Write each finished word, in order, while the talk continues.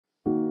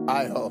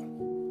I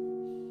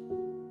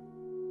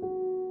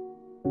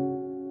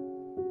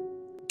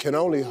can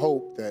only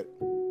hope that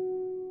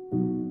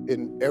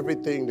in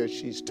everything that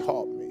she's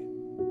taught me,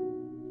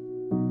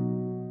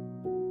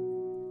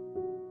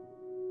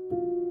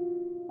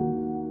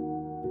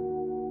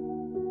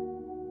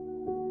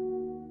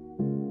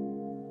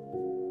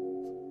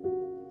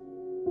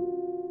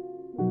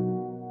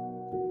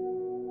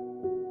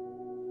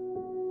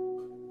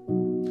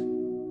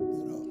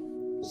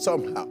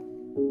 somehow,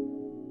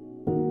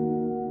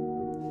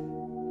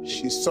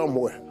 she's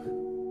somewhere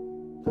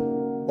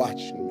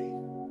watching me.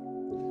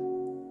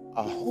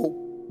 I hope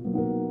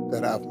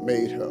that I've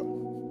made her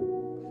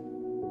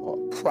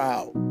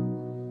proud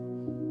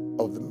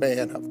of the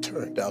man I've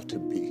turned out to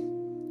be.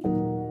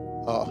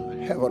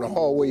 Haven't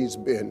always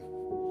been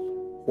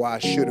where I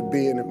should have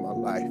been in my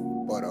life,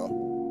 but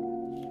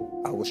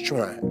I was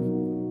trying.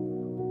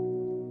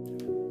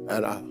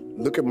 And I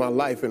look at my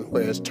life and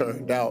where it's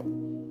turned out.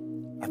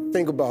 I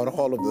think about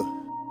all of the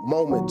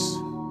moments,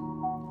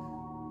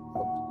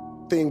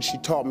 things she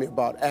taught me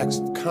about acts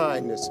of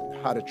kindness and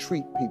how to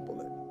treat people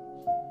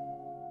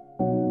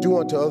and do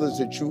unto others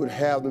that you would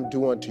have them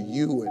do unto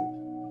you,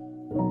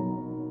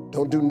 and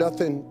don't do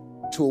nothing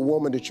to a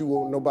woman that you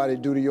won't nobody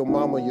do to your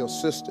mama or your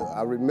sister.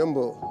 I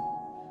remember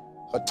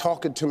her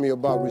talking to me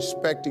about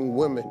respecting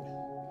women,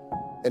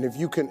 and if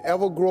you can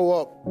ever grow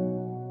up,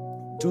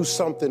 do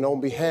something on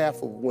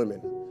behalf of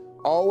women,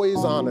 always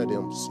honor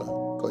them,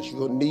 son, because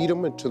you'll need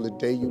them until the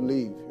day you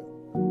leave here.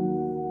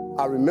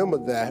 I remember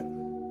that.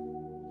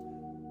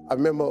 I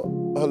remember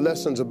her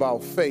lessons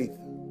about faith.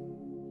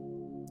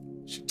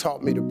 She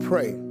taught me to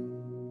pray.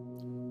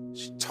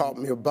 She taught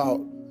me about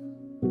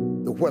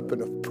the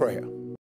weapon of prayer.